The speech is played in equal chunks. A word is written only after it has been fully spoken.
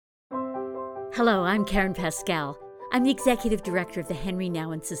Hello, I'm Karen Pascal. I'm the Executive Director of the Henri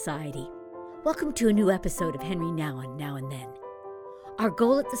Nouwen Society. Welcome to a new episode of Henri Nouwen, Now and Then. Our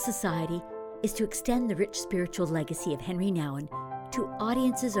goal at the Society is to extend the rich spiritual legacy of Henri Nouwen to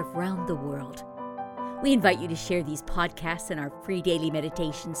audiences around the world. We invite you to share these podcasts and our free daily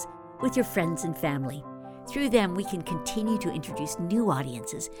meditations with your friends and family. Through them, we can continue to introduce new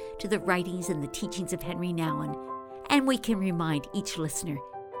audiences to the writings and the teachings of Henri Nouwen, and we can remind each listener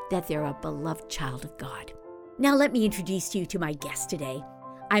that they're a beloved child of God. Now let me introduce you to my guest today.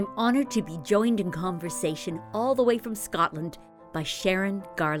 I'm honored to be joined in conversation all the way from Scotland by Sharon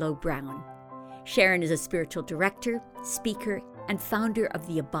Garlough Brown. Sharon is a spiritual director, speaker, and founder of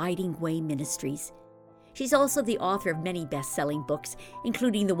the Abiding Way Ministries. She's also the author of many best-selling books,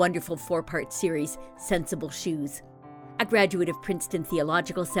 including the wonderful 4-part series, Sensible Shoes. A graduate of Princeton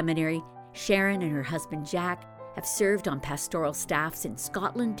Theological Seminary, Sharon and her husband Jack have served on pastoral staffs in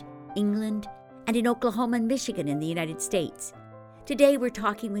Scotland, England, and in Oklahoma and Michigan in the United States. Today we're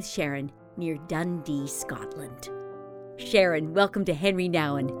talking with Sharon near Dundee, Scotland. Sharon, welcome to Henri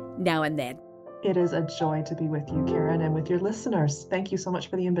Nouwen, Now and Then. It is a joy to be with you, Karen, and with your listeners. Thank you so much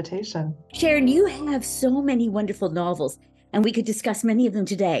for the invitation. Sharon, you have so many wonderful novels, and we could discuss many of them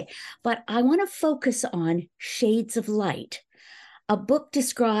today, but I want to focus on Shades of Light, a book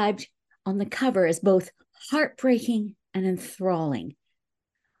described on the cover as both heartbreaking and enthralling.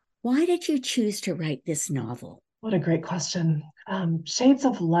 Why did you choose to write this novel? What a great question. Shades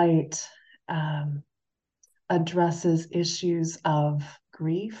of Light addresses issues of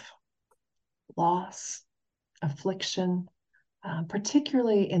grief, loss, affliction,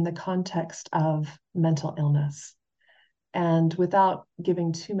 particularly in the context of mental illness. And without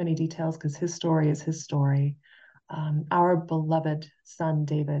giving too many details, because his story is his story, our beloved son,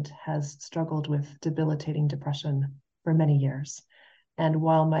 David, has struggled with debilitating depression for many years. And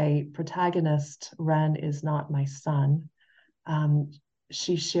while my protagonist, Ren, is not my son,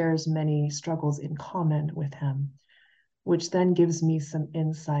 she shares many struggles in common with him, which then gives me some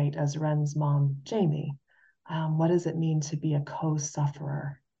insight as Ren's mom, Jamie. What does it mean to be a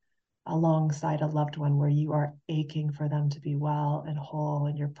co-sufferer alongside a loved one where you are aching for them to be well and whole,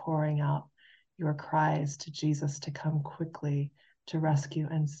 and you're pouring out your cries to Jesus to come quickly to rescue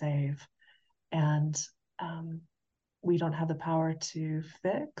and save. And we don't have the power to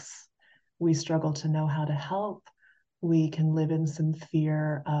fix. We struggle to know how to help. We can live in some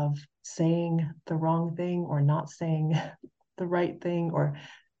fear of saying the wrong thing or not saying the right thing, or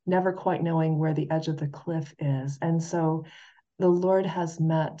never quite knowing where the edge of the cliff is. And so the Lord has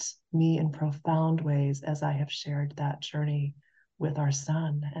met me in profound ways as I have shared that journey with our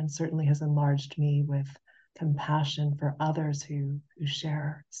son, and certainly has enlarged me with compassion for others who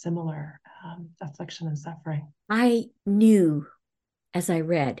share similar affliction and suffering. I knew as I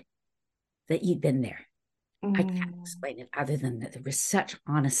read that you'd been there. I can't explain it other than that there was such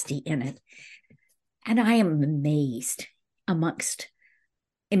honesty in it. And I am amazed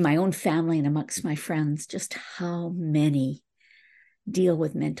in my own family and amongst my friends, just how many deal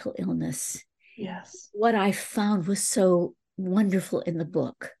with mental illness. Yes. What I found was so wonderful in the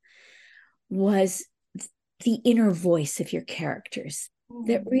book was the inner voice of your characters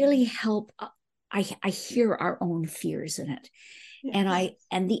that really help. I hear our own fears in it. Yes.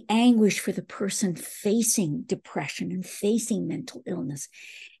 And the anguish for the person facing depression and facing mental illness.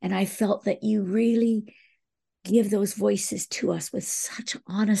 And I felt that you really give those voices to us with such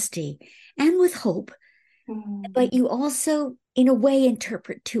honesty and with hope. But you also, in a way,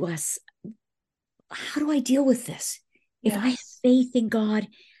 interpret to us, how do I deal with this? Yes. If I have faith in God,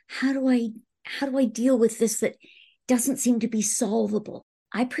 how do I deal with this that doesn't seem to be solvable?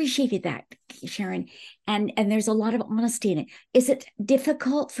 I appreciated that, Sharon. And there's a lot of honesty in it. Is it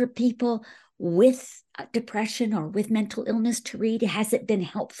difficult for people with depression or with mental illness to read? Has it been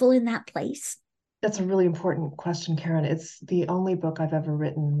helpful in that place? That's a really important question, Karen. It's the only book I've ever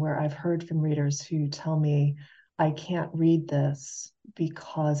written where I've heard from readers who tell me, I can't read this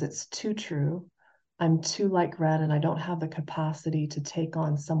because it's too true. I'm too like Ren, and I don't have the capacity to take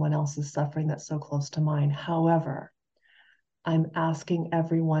on someone else's suffering that's so close to mine. However, I'm asking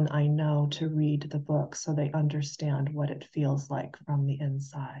everyone I know to read the book so they understand what it feels like from the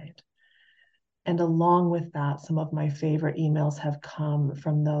inside. And along with that, some of my favorite emails have come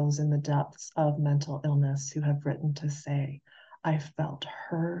from those in the depths of mental illness who have written to say, I felt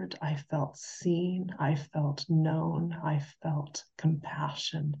heard, I felt seen, I felt known, I felt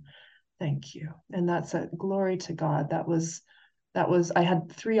compassion. Thank you. And that's a glory to God. That was, I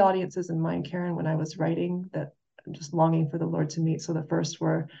had 3 audiences in mind, Karen, when I was writing, that I'm just longing for the Lord to meet. So the first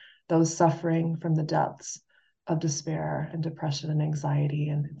were those suffering from the depths of despair and depression and anxiety.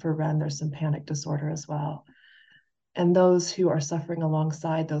 And for Ren, there's some panic disorder as well. And those who are suffering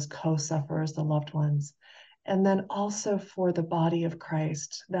alongside those co-sufferers, the loved ones. And then also for the body of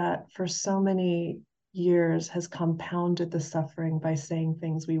Christ that for so many years has compounded the suffering by saying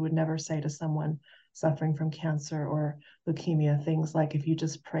things we would never say to someone suffering from cancer or leukemia. Things like, if you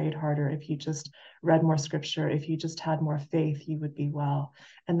just prayed harder, if you just read more scripture, if you just had more faith, you would be well.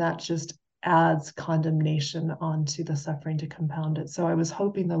 And that just adds condemnation onto the suffering to compound it. So I was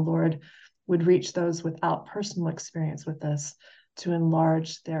hoping the Lord would reach those without personal experience with this to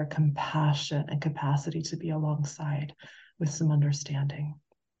enlarge their compassion and capacity to be alongside with some understanding.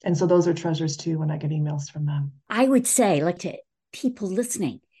 And so those are treasures too when I get emails from them. I would say, like, to people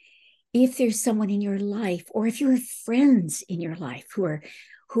listening, if there's someone in your life, or if you have friends in your life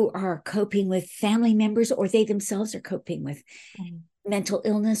who are coping with family members, or they themselves are coping with mental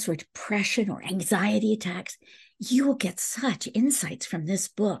illness or depression or anxiety attacks, you will get such insights from this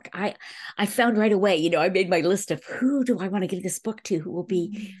book. I found right away, I made my list of who do I want to give this book to, who will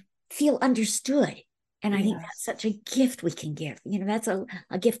feel understood. And I think that's such a gift we can give. That's a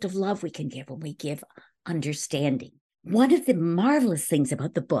gift of love we can give when we give understanding. One of the marvelous things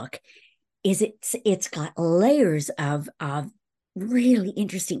about the book is it's got layers of really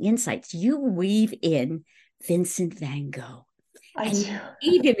interesting insights. You weave in Vincent van Gogh. I do.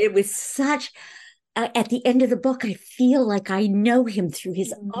 Even it was such, at the end of the book, I feel like I know him through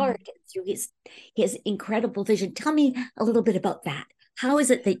his art, through his incredible vision. Tell me a little bit about that. How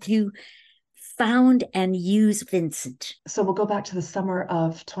is it that you found and used Vincent? So we'll go back to the summer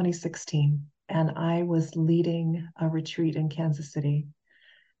of 2016, and I was leading a retreat in Kansas City.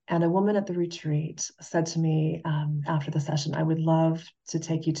 And a woman at the retreat said to me after the session, I would love to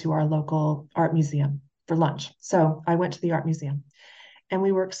take you to our local art museum for lunch. So I went to the art museum and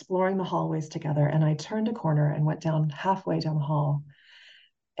we were exploring the hallways together. And I turned a corner and went down halfway down the hall.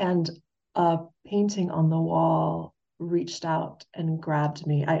 And a painting on the wall reached out and grabbed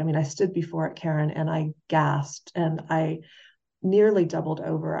me. I stood before it, Karen, and I gasped and I nearly doubled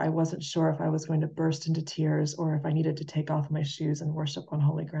over. I wasn't sure if I was going to burst into tears or if I needed to take off my shoes and worship on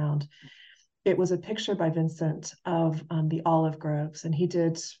holy ground. It was a picture by Vincent of the olive groves, and he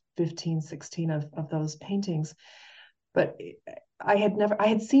did 15, 16 of those paintings. But I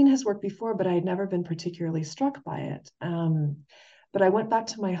had seen his work before, but I had never been particularly struck by it. But I went back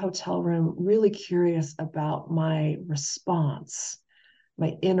to my hotel room really curious about my response,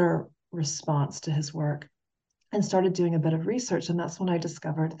 my inner response to his work, and started doing a bit of research. And that's when I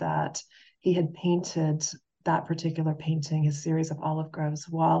discovered that he had painted that particular painting, his series of olive groves,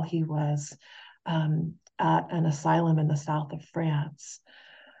 while he was at an asylum in the south of France.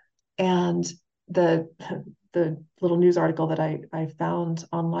 And the little news article that I found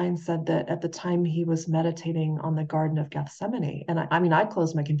online said that at the time he was meditating on the Garden of Gethsemane. And I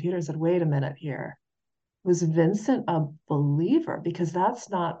closed my computer and said, wait a minute here. Was Vincent a believer? Because that's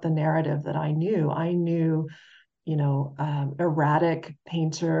not the narrative that I knew. I knew, erratic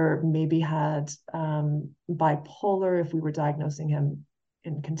painter, maybe had bipolar if we were diagnosing him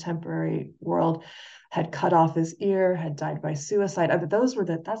in contemporary world, had cut off his ear, had died by suicide.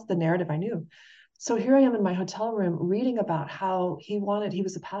 That's the narrative I knew. So here I am in my hotel room reading about how he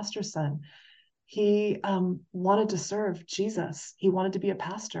was a pastor's son. He wanted to serve Jesus. He wanted to be a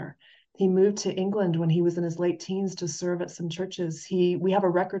pastor. He moved to England when he was in his late teens to serve at some churches. We have a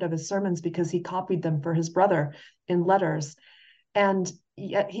record of his sermons because he copied them for his brother in letters. And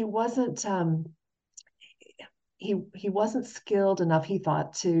yet he wasn't he wasn't skilled enough, he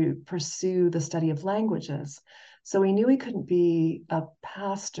thought, to pursue the study of languages. So he knew he couldn't be a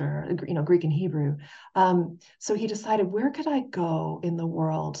pastor, Greek and Hebrew. So he decided, where could I go in the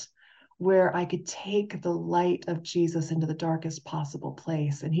world where I could take the light of Jesus into the darkest possible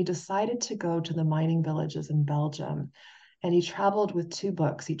place? And he decided to go to the mining villages in Belgium. And he traveled with two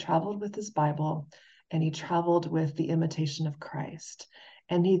books. He traveled with his Bible, and he traveled with The Imitation of Christ.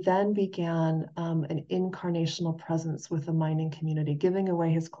 And he then began an incarnational presence with the mining community, giving away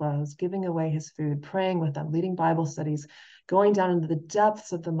his clothes, giving away his food, praying with them, leading Bible studies, going down into the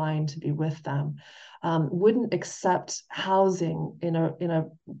depths of the mine to be with them. Wouldn't accept housing in a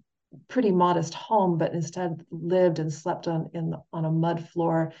pretty modest home, but instead lived and slept on a mud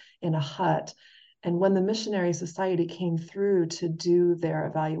floor in a hut. And when the Missionary Society came through to do their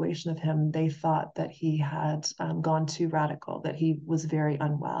evaluation of him, they thought that he had gone too radical, that he was very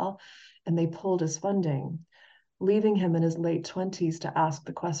unwell, and they pulled his funding, leaving him in his late 20s to ask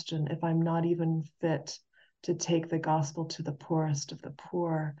the question, if I'm not even fit to take the gospel to the poorest of the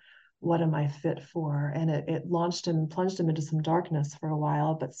poor, what am I fit for? And it plunged him into some darkness for a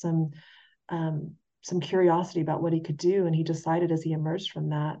while, but some some curiosity about what he could do. And he decided as he emerged from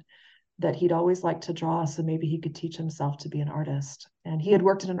that he'd always liked to draw, so maybe he could teach himself to be an artist. And he had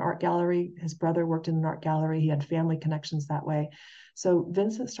worked in an art gallery. His brother worked in an art gallery. He had family connections that way. So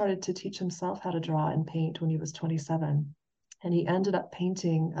Vincent started to teach himself how to draw and paint when he was 27. And he ended up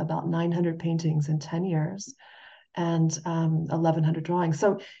painting about 900 paintings in 10 years and 1,100 drawings.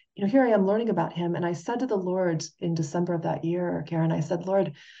 So, here I am learning about him. And I said to the Lord in December of that year, Karen, I said,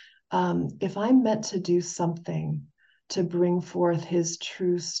 Lord, if I'm meant to do something to bring forth his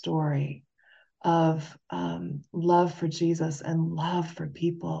true story of love for Jesus and love for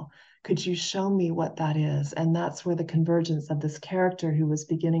people, could you show me what that is? And that's where the convergence of this character who was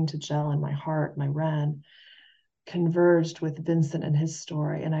beginning to gel in my heart, my Ren, converged with Vincent and his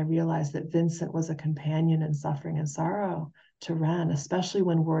story. And I realized that Vincent was a companion in suffering and sorrow to Ren, especially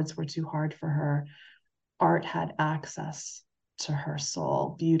when words were too hard for her. Art had access to her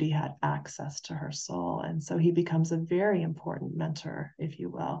soul. Beauty had access to her soul. And so he becomes a very important mentor, if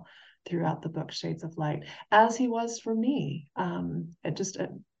you will, throughout the book Shades of Light, as he was for me.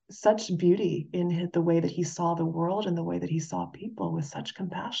 Such beauty in the way that he saw the world and the way that he saw people, with such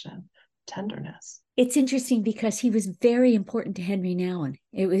compassion, tenderness. It's interesting because he was very important to Henri Nouwen.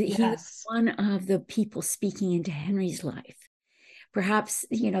 He was one of the people speaking into Henri's life. Perhaps,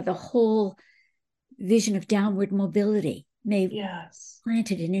 the whole vision of downward mobility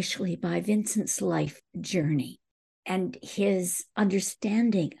planted initially by Vincent's life journey and his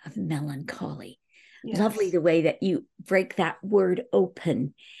understanding of melancholy. Yes. Lovely the way that you break that word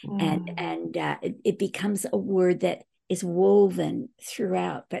open, and it becomes a word that is woven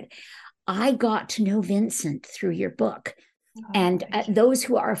throughout. But I got to know Vincent through your book. And those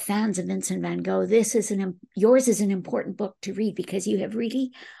who are fans of Vincent van Gogh, yours is an important book to read, because you have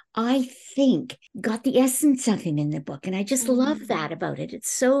really, I think, got the essence of him in the book. And I just love that about it.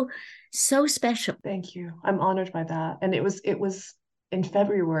 It's so special. Thank you. I'm honored by that. And it was in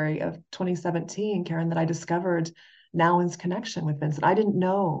February of 2017, Karen, that I discovered Nouwen's connection with Vincent. I didn't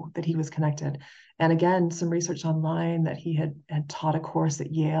know that he was connected. And again, some research online that he had taught a course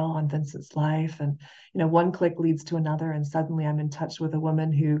at Yale on Vincent's life. And, one click leads to another. And suddenly I'm in touch with a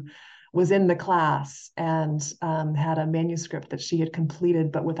woman who was in the class and had a manuscript that she had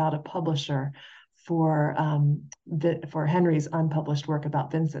completed, but without a publisher, for Henri's unpublished work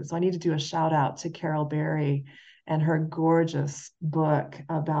about Vincent. So I need to do a shout out to Carol Berry and her gorgeous book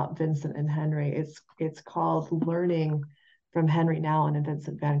about Vincent and Henri. It's called Learning from Henri Nouwen and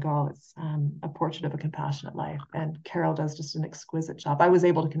Vincent van Gogh. It's a portrait of a compassionate life. And Carol does just an exquisite job. I was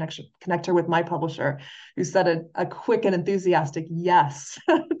able to connect her with my publisher, who said a quick and enthusiastic yes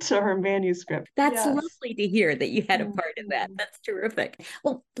to her manuscript. That's lovely to hear that you had a part in that. That's terrific.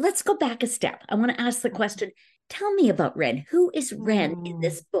 Well, let's go back a step. I want to ask the question, tell me about Ren. Who is Ren in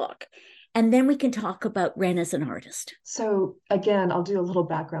this book? And then we can talk about Ren as an artist. So again, I'll do a little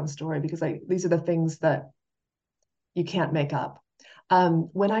background story, because these are the things that you can't make up.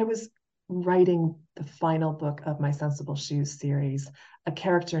 When I was writing the final book of my Sensible Shoes series, a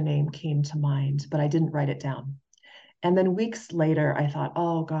character name came to mind, but I didn't write it down. And then weeks later, I thought,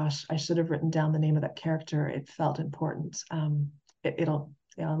 oh gosh, I should have written down the name of that character. It felt important.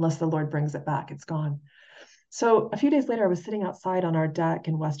 Unless the Lord brings it back, it's gone. So a few days later, I was sitting outside on our deck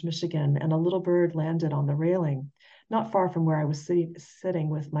in West Michigan, and a little bird landed on the railing, not far from where I was sitting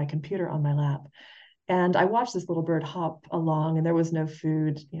with my computer on my lap. And I watched this little bird hop along, and there was no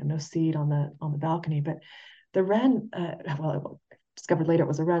food, no seed on the balcony. But the wren, I discovered later it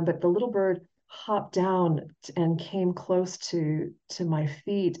was a wren, but the little bird hopped down and came close to my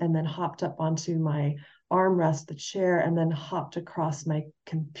feet, and then hopped up onto my armrest, the chair, and then hopped across my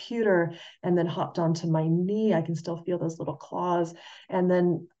computer, and then hopped onto my knee. I can still feel those little claws, and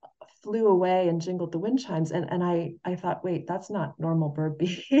then flew away and jingled the wind chimes. And I thought, wait, that's not normal bird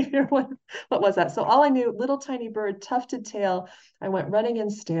behavior. What was that? So all I knew, little tiny bird, tufted tail. I went running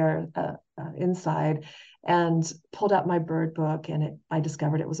inside and pulled out my bird book, and I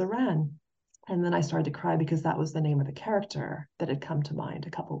discovered it was a wren. And then I started to cry, because that was the name of the character that had come to mind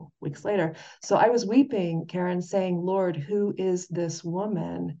a couple weeks later. So I was weeping, Karen, saying, Lord, who is this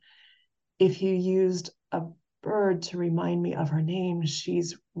woman? If you used a bird to remind me of her name,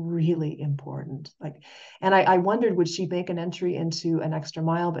 she's really important. And I wondered, would she make an entry into an extra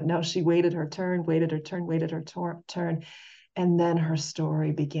mile? But no, she waited her turn. And then her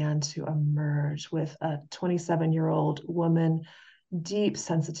story began to emerge with a 27-year-old woman, deep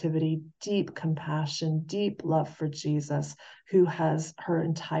sensitivity, deep compassion, deep love for Jesus, who has her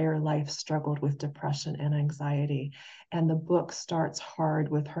entire life struggled with depression and anxiety. And the book starts hard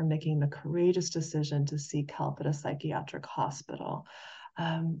with her making the courageous decision to seek help at a psychiatric hospital.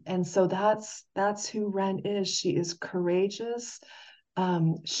 And so that's who Wren is. She is courageous.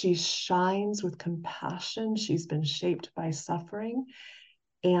 She shines with compassion. She's been shaped by suffering,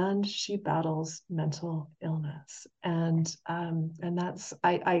 and she battles mental illness. And that's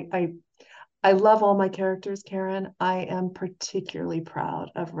I love all my characters, Karen. I am particularly proud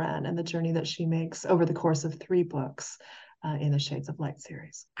of Wren and the journey that she makes over the course of 3 books in the Shades of Light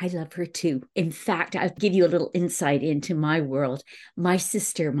series. I love her too. In fact, I'll give you a little insight into my world. My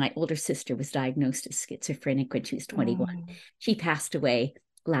sister, my older sister, was diagnosed as schizophrenic when she was 21. She passed away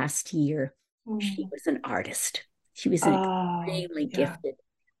last year. She was an artist. She was an extremely gifted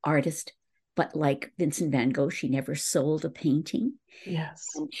artist, but like Vincent van Gogh, she never sold a painting. Yes.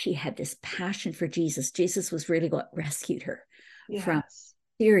 And she had this passion for Jesus. Jesus was really what rescued her from Yes.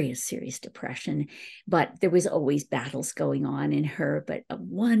 serious depression, but there was always battles going on in her, but a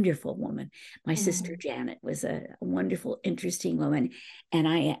wonderful woman. My sister Janet was a wonderful, interesting woman, and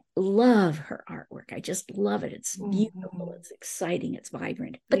I love her artwork. I just love it. It's beautiful, it's exciting, it's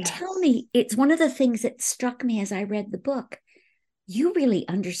vibrant. But tell me, it's one of the things that struck me as I read the book. You really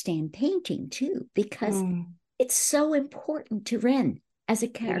understand painting too, because it's so important to Wren as a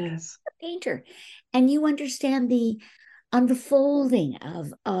character, a painter, and you understand the unfolding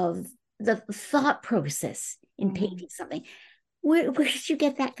of the thought process in painting something. Where did you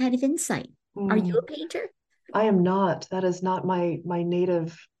get that kind of insight? Are you a painter? I am not. That is not my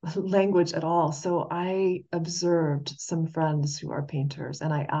native language at all. So I observed some friends who are painters,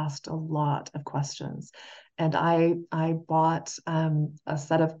 and I asked a lot of questions. And I bought a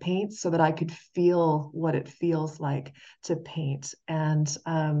set of paints so that I could feel what it feels like to paint. And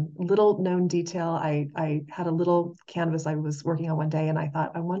little known detail, I had a little canvas I was working on one day, and I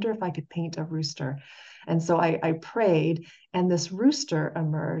thought, I wonder if I could paint a rooster. And so I prayed, and this rooster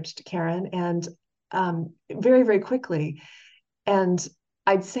emerged, Karen, and very, very quickly. And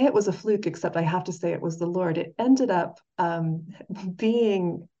I'd say it was a fluke, except I have to say it was the Lord. It ended up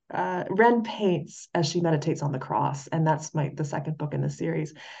being Wren paints as she meditates on the cross, and that's the second book in the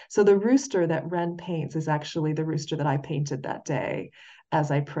series. So the rooster that Wren paints is actually the rooster that I painted that day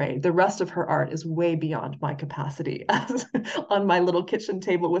as I prayed. The rest of her art is way beyond my capacity on my little kitchen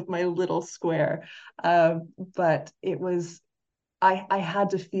table with my little square. But it was I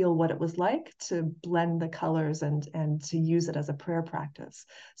had to feel what it was like to blend the colors and to use it as a prayer practice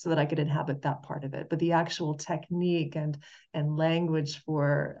so that I could inhabit that part of it. But the actual technique and language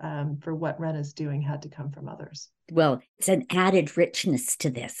for what Wren is doing had to come from others. Well, it's an added richness to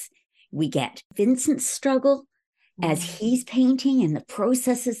this. We get Vincent's struggle as he's painting and the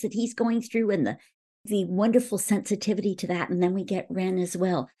processes that he's going through and the wonderful sensitivity to that. And then we get Wren as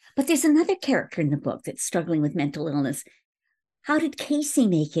well. But there's another character in the book that's struggling with mental illness. How did Casey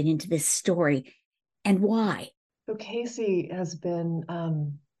make it into this story, and why? So Casey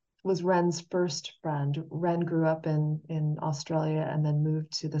was Wren's first friend. Wren grew up in Australia and then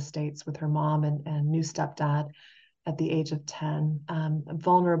moved to the States with her mom and new stepdad at the age of 10. A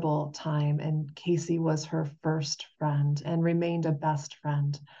vulnerable time, and Casey was her first friend and remained a best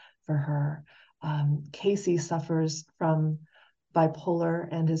friend for her. Casey suffers from bipolar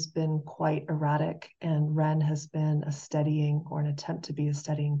and has been quite erratic, and Wren has been a steadying, or an attempt to be a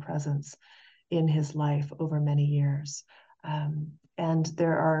steadying presence in his life over many years. And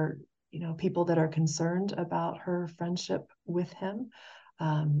there are, people that are concerned about her friendship with him.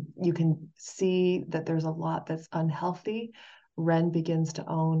 You can see that there's a lot that's unhealthy. Wren begins to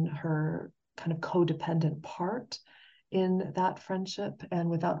own her kind of codependent part in that friendship, and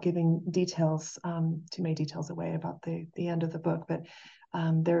without giving details, too many details away about the end of the book, but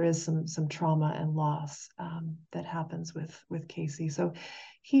there is some trauma and loss that happens with Casey. So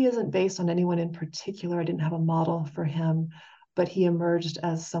he isn't based on anyone in particular. I didn't have a model for him, but he emerged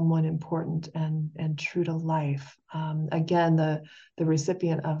as someone important and true to life. Again, the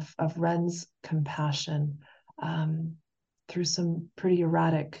recipient of Wren's compassion through some pretty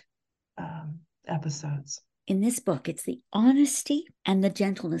erratic episodes. In this book, it's the honesty and the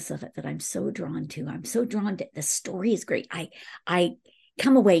gentleness of it that I'm so drawn to. I'm so drawn to the story is great. I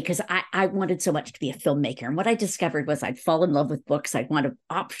come away because I wanted so much to be a filmmaker. And what I discovered was I'd fall in love with books. I'd want to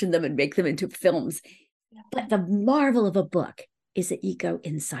option them and make them into films. Yeah. But the marvel of a book is that you go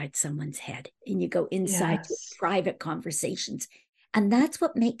inside someone's head and you go inside to private conversations. And that's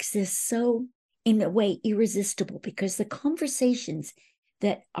what makes this so, in a way, irresistible, because the conversations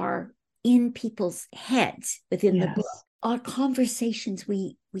that are in people's heads within the book are conversations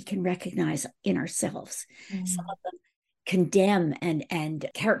we can recognize in ourselves. Some of them condemn and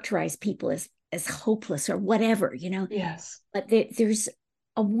characterize people as hopeless or whatever, Yes. But there's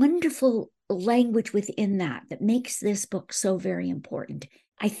a wonderful language within that makes this book so very important.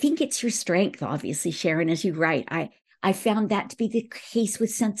 I think it's your strength, obviously, Sharon, as you write. I found that to be the case with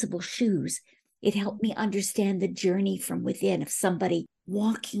Sensible Shoes. It helped me understand the journey from within of somebody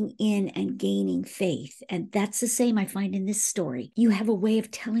walking in and gaining faith. And that's the same I find in this story. You have a way of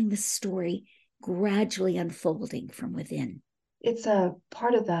telling the story gradually unfolding from within. It's a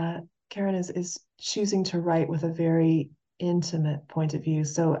part of that, Karen, is choosing to write with a very intimate point of view.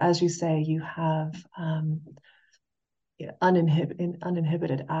 So as you say, you have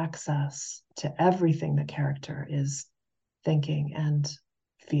uninhibited access to everything the character is thinking and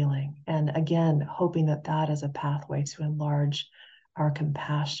feeling. And again, hoping that that is a pathway to enlarge our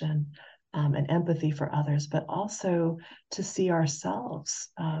compassion and empathy for others, but also to see ourselves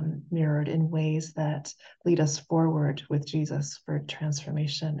mirrored in ways that lead us forward with Jesus for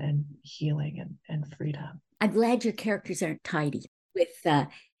transformation and healing and freedom. I'm glad your characters aren't tidy with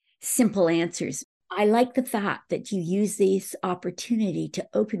simple answers. I like the fact that you use this opportunity to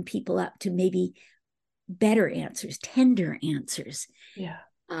open people up to maybe better answers, tender answers. Yeah.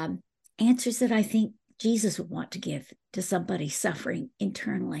 Answers that I think Jesus would want to give to somebody suffering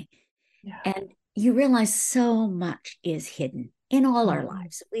internally. Yeah. And you realize so much is hidden in all our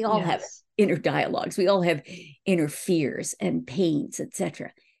lives. We all have inner dialogues. We all have inner fears and pains,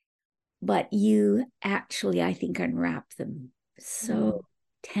 etc. But you actually, I think, unwrap them so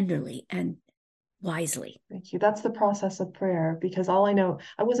tenderly and wisely. Thank you. That's the process of prayer, because all I know,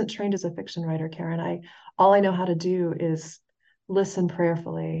 I wasn't trained as a fiction writer, Karen. All I know how to do is listen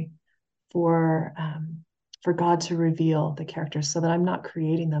prayerfully for God to reveal the characters, so that I'm not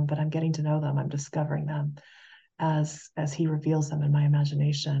creating them, but I'm getting to know them. I'm discovering them as He reveals them in my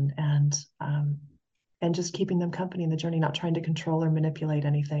imagination, and just keeping them company in the journey, not trying to control or manipulate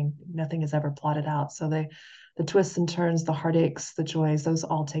anything. Nothing is ever plotted out. So the twists and turns, the heartaches, the joys, those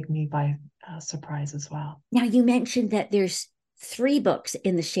all take me by surprise as well. Now, you mentioned that there's 3 books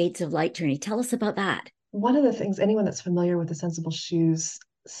in the Shades of Light journey. Tell us about that. One of the things, anyone that's familiar with the Sensible Shoes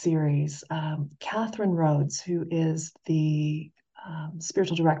series, Catherine Rhodes, who is the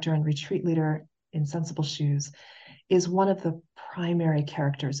spiritual director and retreat leader in Sensible Shoes, is one of the primary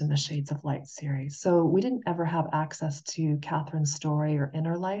characters in the Shades of Light series. So we didn't ever have access to Catherine's story or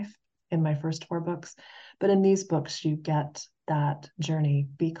inner life in my first 4 books, but in these books you get that journey,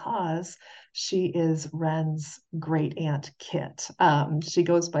 because she is Ren's great aunt Kit. She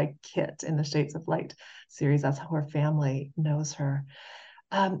goes by Kit in the Shades of Light series. That's how her family knows her.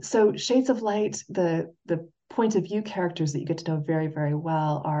 So Shades of Light, the point of view characters that you get to know very, very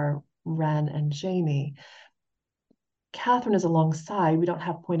well are Ren and Jamie. Catherine is alongside. We don't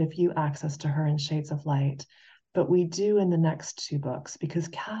have point of view access to her in Shades of Light, but we do in the next 2 books, because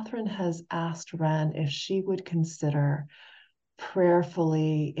Catherine has asked Ren if she would consider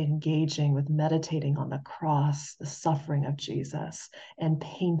prayerfully engaging with meditating on the cross, the suffering of Jesus, and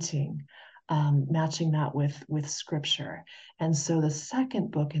painting, matching that with scripture. And so the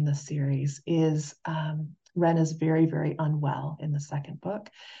second book in the series is Ren is very, very unwell in the second book.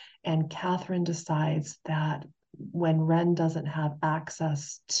 And Catherine decides that when Ren doesn't have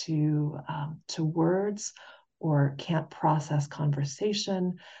access to words, or can't process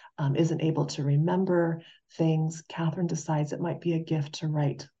conversation, isn't able to remember things, Catherine decides it might be a gift to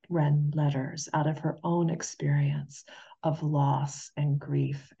write Ren letters out of her own experience of loss and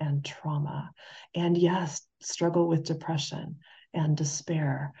grief and trauma, and yes, struggle with depression and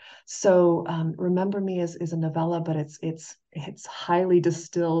despair. So Remember Me is a novella, but it's highly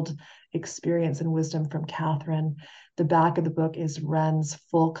distilled experience and wisdom from Catherine. The back of the book is Ren's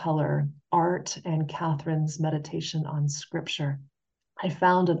full color art and Catherine's meditation on scripture. I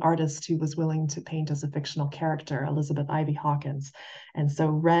found an artist who was willing to paint as a fictional character, Elizabeth Ivy Hawkins. And so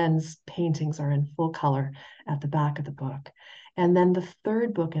Ren's paintings are in full color at the back of the book. And then the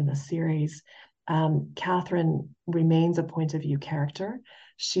third book in the series, Catherine remains a point of view character.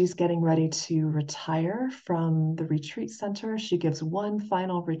 She's getting ready to retire from the retreat center. She gives one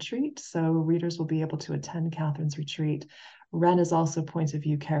final retreat, so readers will be able to attend Catherine's retreat. Ren is also point of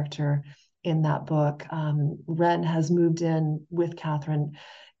view character in that book. Ren has moved in with Catherine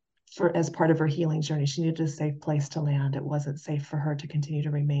as part of her healing journey. She needed a safe place to land. It wasn't safe for her to continue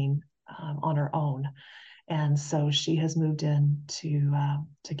to remain on her own. And so she has moved in to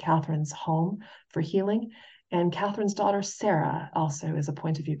Catherine's home for healing. And Catherine's daughter, Sarah, also is a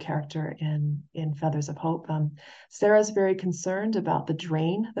point of view character in Feathers of Hope. Sarah's very concerned about the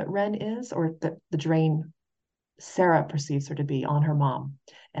drain that Ren is, or the drain Sarah perceives her to be on her mom.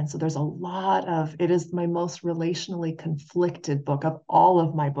 And so there's a lot of, it is my most relationally conflicted book of all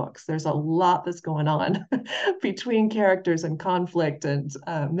of my books. There's a lot that's going on between characters and conflict and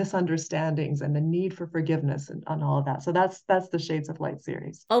misunderstandings and the need for forgiveness and all of that. So that's the Shades of Light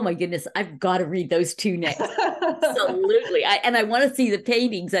series. Oh my goodness, I've got to read those two next. Absolutely. And I want to see the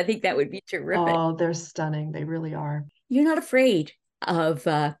paintings. I think that would be terrific. Oh, they're stunning. They really are. You're not afraid of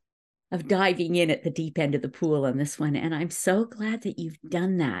diving in at the deep end of the pool on this one. And I'm so glad that you've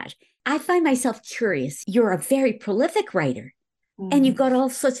done that. I find myself curious. You're a very prolific writer, and you've got all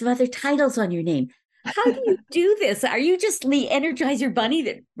sorts of other titles on your name. How do you do this? Are you just the Energizer Bunny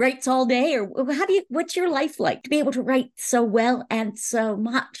that writes all day? Or what's your life like to be able to write so well and so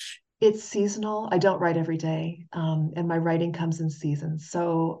much? It's seasonal. I don't write every day, and my writing comes in seasons.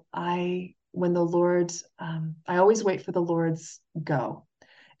 So when the Lord, I always wait for the Lord's go.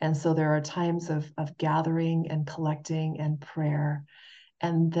 And so there are times of gathering and collecting and prayer.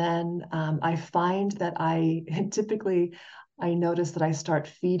 And then I find that typically I notice that I start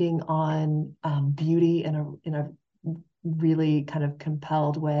feeding on beauty in a really kind of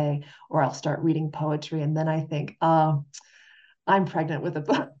compelled way, or I'll start reading poetry. And then I think, oh, I'm pregnant with a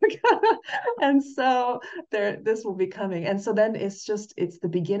book. And so this will be coming. And so then it's the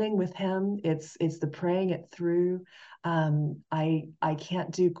beginning with him. It's the praying it through. I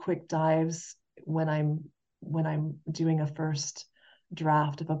can't do quick dives when I'm doing a first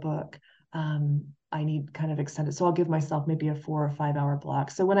draft of a book. I need kind of extended. So I'll give myself maybe a 4 or 5 hour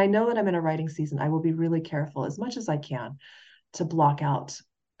block. So when I know that I'm in a writing season, I will be really careful as much as I can to block out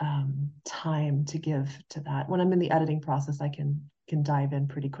time to give to that. When I'm in the editing process, I can dive in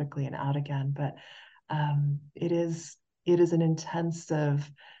pretty quickly and out again. But it is an intensive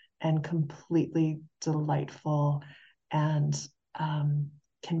and completely delightful, and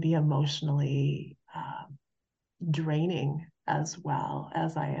can be emotionally draining as well,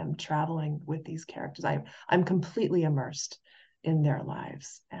 as I am traveling with these characters. I'm completely immersed in their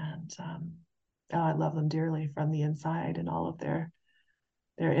lives, and I love them dearly from the inside and all of their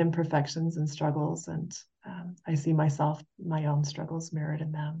imperfections and struggles. And I see my own struggles mirrored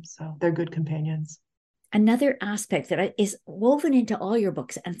in them. So they're good companions. Another aspect that is woven into all your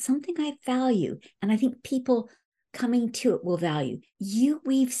books, and something I value, and I think people coming to it will value, you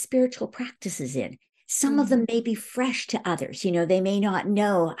weave spiritual practices in. Some of them may be fresh to others. They may not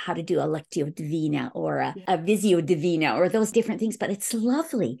know how to do a Lectio Divina or a Visio Divina or those different things, but it's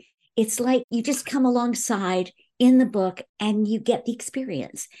lovely. It's like you just come alongside in the book and you get the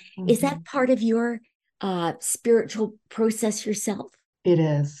experience. Is that part of your spiritual process yourself? It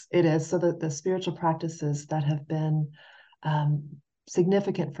is. So the spiritual practices that have been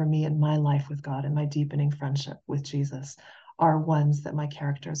significant for me in my life with God and my deepening friendship with Jesus are ones that my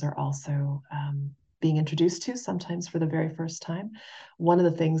characters are also being introduced to, sometimes for the very first time. One of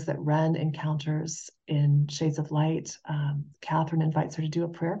the things that Ren encounters in Shades of Light, Catherine invites her to do a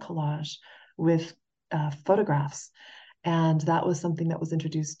prayer collage with photographs. And that was something that was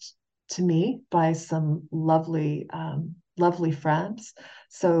introduced to me by some lovely friends.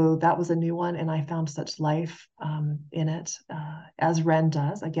 So that was a new one, and I found such life in it, as Ren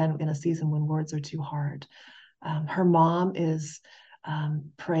does, again, in a season when words are too hard. Her mom is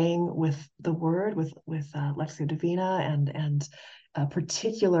praying with the word, with Lectio Divina, and a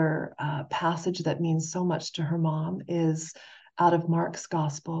particular passage that means so much to her mom is out of Mark's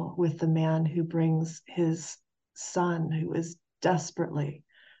gospel, with the man who brings his son, who is desperately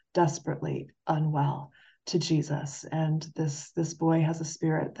unwell, to Jesus. And this boy has a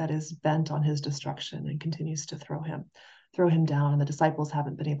spirit that is bent on his destruction and continues to throw him down, and the disciples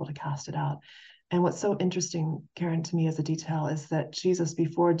haven't been able to cast it out. And what's so interesting, Karen, to me as a detail, is that Jesus,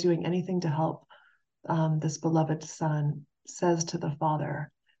 before doing anything to help this beloved son, says to the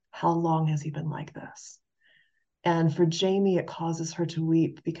father, "How long has he been like this?" And for Jamie, it causes her to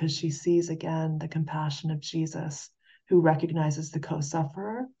weep because she sees again the compassion of Jesus, who recognizes the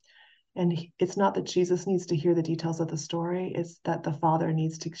co-sufferer. And it's not that Jesus needs to hear the details of the story, it's that the father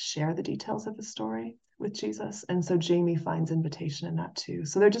needs to share the details of the story with Jesus. And so Jamie finds invitation in that too.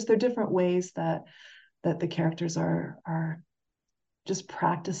 So they're different ways that the characters are just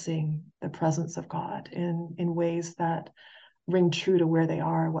practicing the presence of God in ways that ring true to where they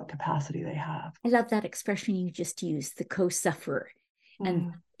are, what capacity they have. I love that expression you just used, the co-sufferer.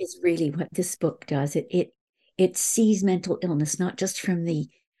 And is really what this book does. It sees mental illness not just from the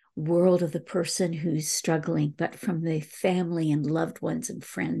world of the person who's struggling, but from the family and loved ones and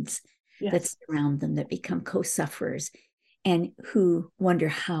friends that surround them, that become co-sufferers and who wonder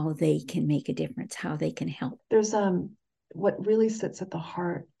how they can make a difference, how they can help. There's what really sits at the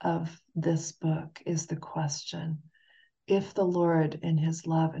heart of this book is the question: if the Lord, in his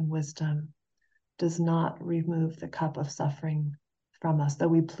love and wisdom, does not remove the cup of suffering from us, though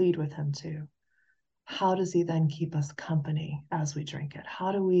we plead with him to, how does he then keep us company as we drink it?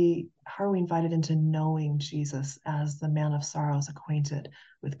 How are we invited into knowing Jesus as the man of sorrows, acquainted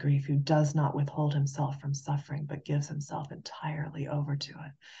with grief, who does not withhold himself from suffering, but gives himself entirely over to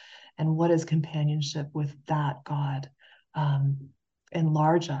it? And what is companionship with that God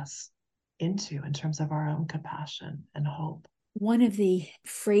enlarge us into in terms of our own compassion and hope? One of the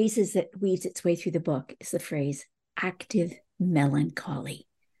phrases that weaves its way through the book is the phrase active melancholy.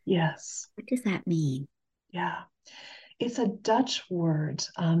 Yes. What does that mean? Yeah. It's a Dutch word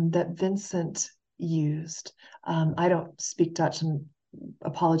that Vincent used. I don't speak Dutch, and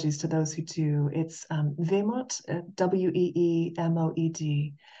apologies to those who do. It's Weemoed,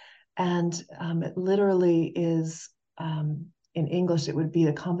 Weemoed. And it literally is, in English, it would be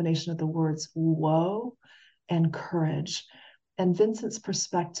a combination of the words woe and courage. And Vincent's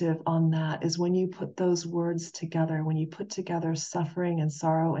perspective on that is when you put those words together, when you put together suffering and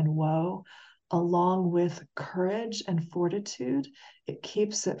sorrow and woe, along with courage and fortitude, it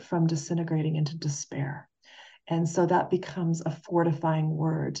keeps it from disintegrating into despair. And so that becomes a fortifying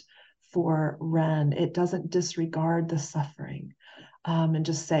word for Ren. It doesn't disregard the suffering and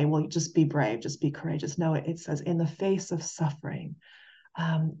just say, well, just be brave, just be courageous. No, it says, in the face of suffering,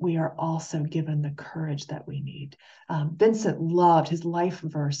 we are also given the courage that we need. Vincent loved his life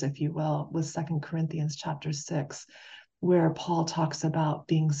verse, if you will, was 2 Corinthians chapter 6, where Paul talks about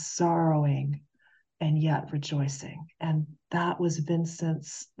being sorrowing and yet rejoicing. And that was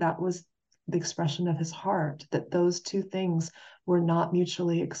that was the expression of his heart, that those two things were not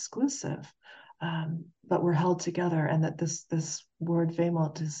mutually exclusive, but were held together, and that this word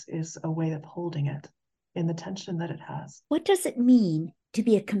Weemoed is a way of holding it in the tension that it has. What does it mean to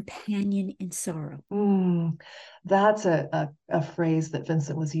be a companion in sorrow? That's a phrase that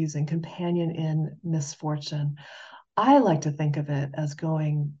Vincent was using, companion in misfortune. I like to think of it as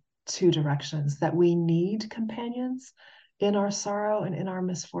going two directions, that we need companions in our sorrow and in our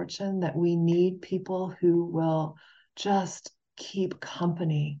misfortune, that we need people who will just keep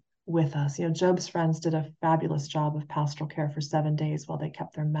company with us. You know, Job's friends did a fabulous job of pastoral care for 7 days while they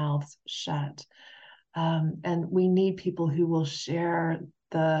kept their mouths shut. And we need people who will share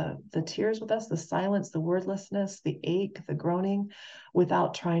the tears with us, the silence, the wordlessness, the ache, the groaning,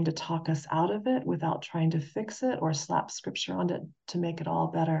 without trying to talk us out of it, without trying to fix it or slap scripture on it to make it all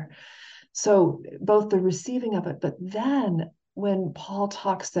better. So both the receiving of it, but then when Paul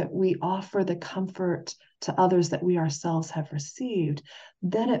talks that we offer the comfort to others that we ourselves have received,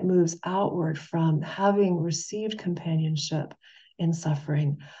 then it moves outward from having received companionship in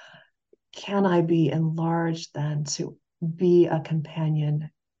suffering. Can I be enlarged then to be a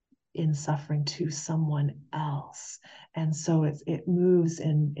companion in suffering to someone else? And so it moves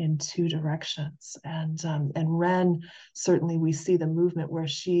in two directions. And Ren, certainly we see the movement where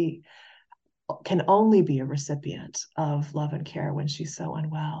she can only be a recipient of love and care when she's so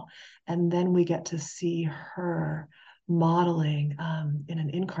unwell. And then we get to see her modeling in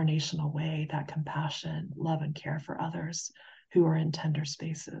an incarnational way that compassion, love, and care for others who are in tender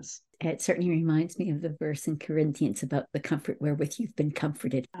spaces. It certainly reminds me of the verse in Corinthians about the comfort wherewith you've been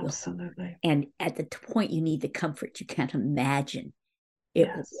comforted. Absolutely. And at the point you need the comfort, you can't imagine it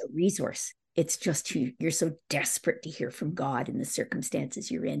will be a resource. It's just you're so desperate to hear from God in the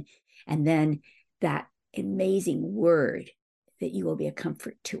circumstances you're in. And then that amazing word that you will be a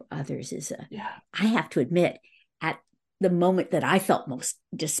comfort to others is I have to admit, at the moment that I felt most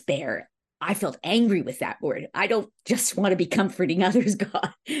despair, I felt angry with that word. I don't just want to be comforting others,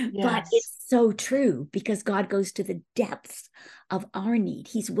 God. Yes. But it's so true, because God goes to the depths of our need.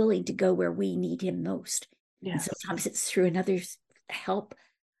 He's willing to go where we need him most. Yes. And sometimes it's through another's help,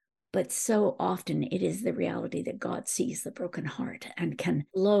 but so often it is the reality that God sees the broken heart and can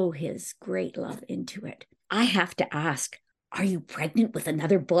blow his great love into it. I have to ask, are you pregnant with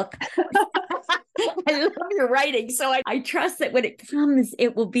another book? I love your writing, so I trust that when it comes,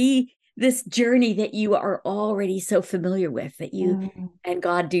 it will be this journey that you are already so familiar with, that you and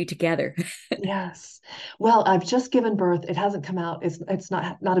God do together. Yes. Well, I've just given birth. It hasn't come out. It's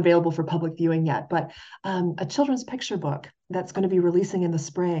not available for public viewing yet, but a children's picture book that's going to be releasing in the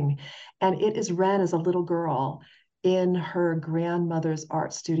spring. And it is Ren as a little girl in her grandmother's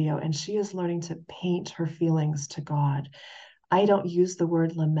art studio, and she is learning to paint her feelings to God. I don't use the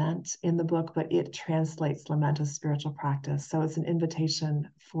word lament in the book, but it translates lament as spiritual practice. So it's an invitation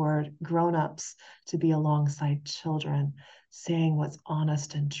for grown-ups to be alongside children saying what's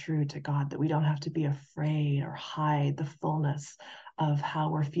honest and true to God, that we don't have to be afraid or hide the fullness of how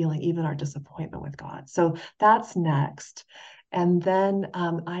we're feeling, even our disappointment with God. So that's next. And then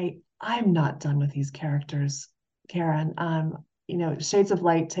I'm not done with these characters, Karen. Shades of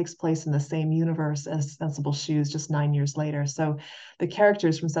Light takes place in the same universe as Sensible Shoes just 9 years later. So the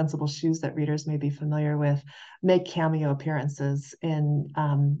characters from Sensible Shoes that readers may be familiar with make cameo appearances in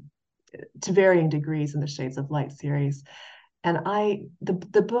to varying degrees in the Shades of Light series. And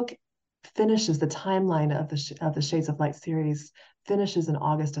the book finishes, the timeline of the Shades of Light series finishes in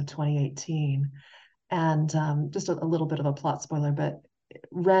August of 2018. And just a little bit of a plot spoiler, but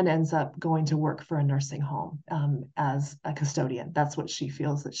Ren ends up going to work for a nursing home as a custodian. That's what she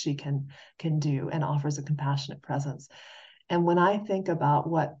feels that she can do, and offers a compassionate presence. And when I think about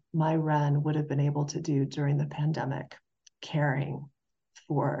what my Ren would have been able to do during the pandemic, caring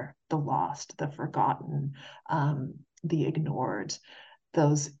for the lost, the forgotten, the ignored,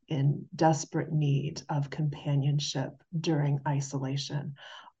 those in desperate need of companionship during isolation,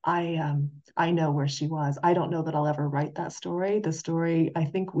 I know where she was. I don't know that I'll ever write that story. The story, I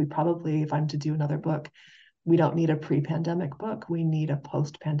think we probably, if I'm to do another book, we don't need a pre-pandemic book. We need a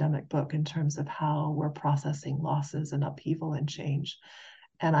post-pandemic book in terms of how we're processing losses and upheaval and change.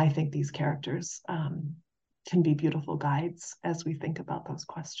 And I think these characters can be beautiful guides as we think about those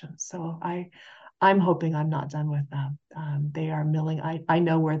questions. So I'm hoping I'm not done with them. They are milling. I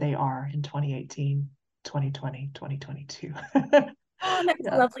know where they are in 2018, 2020, 2022. Oh, that's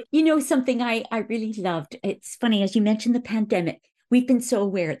lovely. Something I really loved. It's funny, as you mentioned, the pandemic. We've been so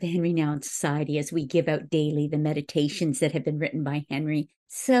aware at the Henri Nouwen Society as we give out daily the meditations that have been written by Henri,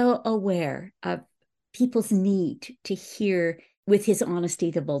 so aware of people's need to hear with his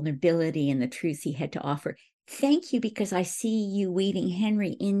honesty, the vulnerability and the truths he had to offer. Thank you, because I see you weaving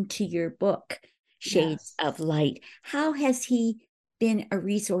Henri into your book, Shades of Light. How has he been a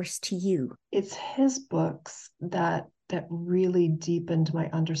resource to you? It's his books that really deepened my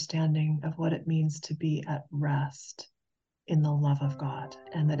understanding of what it means to be at rest in the love of God,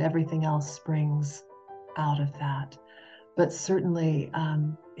 and that everything else springs out of that. But certainly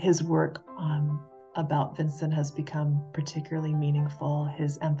his work about Vincent has become particularly meaningful.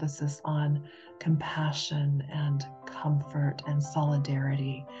 His emphasis on compassion and comfort and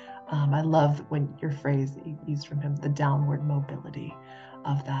solidarity. I love when your phrase that you used from him, the downward mobility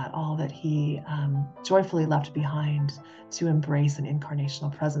of that, all that he joyfully left behind to embrace an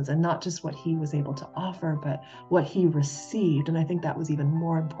incarnational presence, and not just what he was able to offer, but what he received. And I think that was even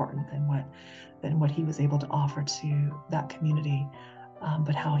more important than what he was able to offer to that community,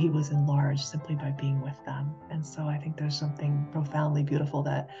 but how he was enlarged simply by being with them. And so I think there's something profoundly beautiful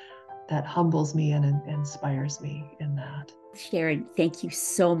that humbles me and inspires me in that. Sharon, thank you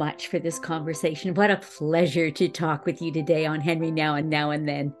so much for this conversation. What a pleasure to talk with you today on Henri Nouwen, Now and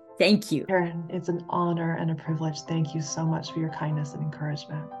Then. Thank you. Sharon, it's an honor and a privilege. Thank you so much for your kindness and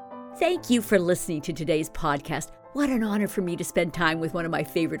encouragement. Thank you for listening to today's podcast. What an honor for me to spend time with one of my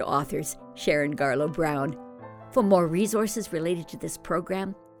favorite authors, Sharon Garlough Brown. For more resources related to this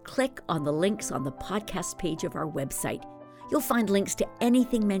program, click on the links on the podcast page of our website. You'll find links to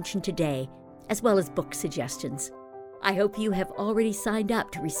anything mentioned today, as well as book suggestions. I hope you have already signed up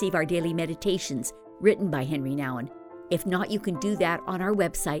to receive our daily meditations written by Henri Nouwen. If not, you can do that on our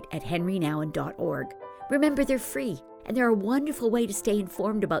website at henrinouwen.org. Remember, they're free, and they're a wonderful way to stay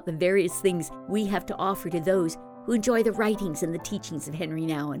informed about the various things we have to offer to those who enjoy the writings and the teachings of Henri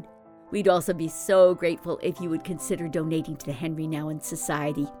Nouwen. We'd also be so grateful if you would consider donating to the Henri Nouwen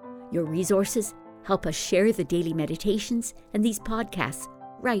Society. Your resources help us share the daily meditations and these podcasts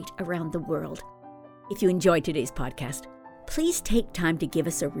right around the world. If you enjoyed today's podcast, please take time to give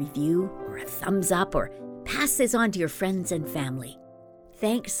us a review or a thumbs up, or pass this on to your friends and family.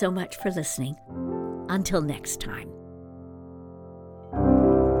 Thanks so much for listening. Until next time.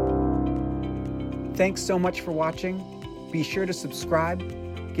 Thanks so much for watching. Be sure to subscribe,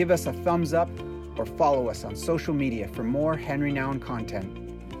 give us a thumbs up, or follow us on social media for more Henri Nouwen content.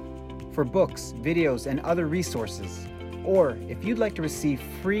 For books, videos, and other resources, or if you'd like to receive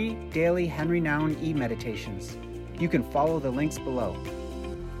free daily Henri Nouwen e-meditations, you can follow the links below.